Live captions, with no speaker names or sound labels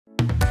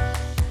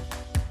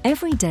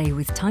Every day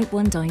with type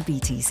 1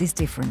 diabetes is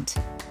different,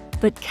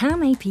 but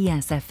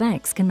CamAPS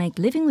FX can make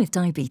living with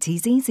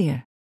diabetes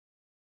easier.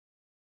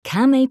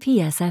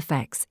 CamAPS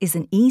FX is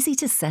an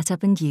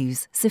easy-to-set-up and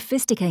use,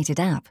 sophisticated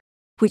app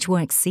which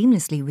works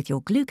seamlessly with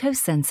your glucose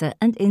sensor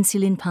and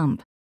insulin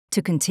pump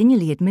to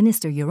continually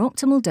administer your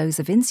optimal dose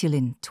of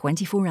insulin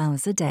 24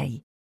 hours a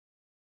day.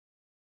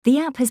 The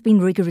app has been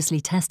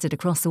rigorously tested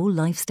across all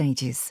life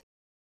stages.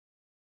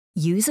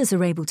 Users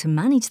are able to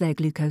manage their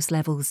glucose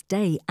levels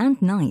day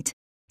and night,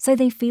 so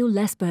they feel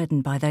less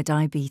burdened by their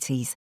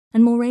diabetes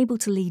and more able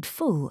to lead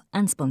full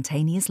and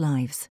spontaneous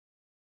lives.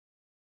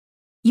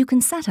 You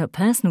can set up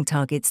personal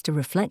targets to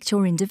reflect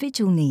your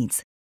individual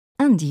needs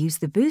and use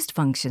the boost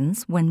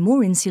functions when more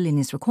insulin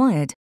is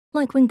required,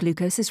 like when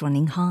glucose is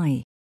running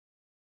high.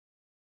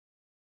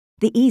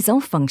 The ease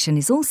off function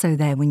is also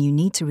there when you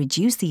need to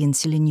reduce the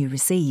insulin you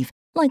receive,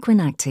 like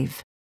when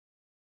active.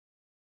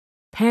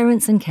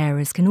 Parents and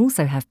carers can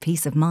also have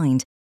peace of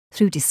mind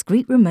through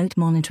discreet remote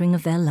monitoring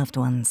of their loved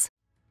ones.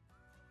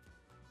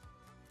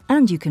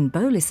 And you can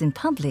bolus in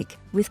public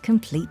with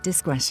complete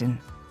discretion.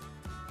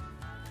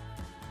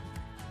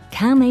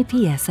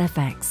 CamAPS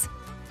FX,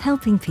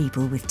 helping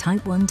people with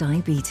type 1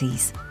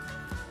 diabetes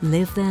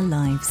live their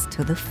lives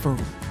to the full.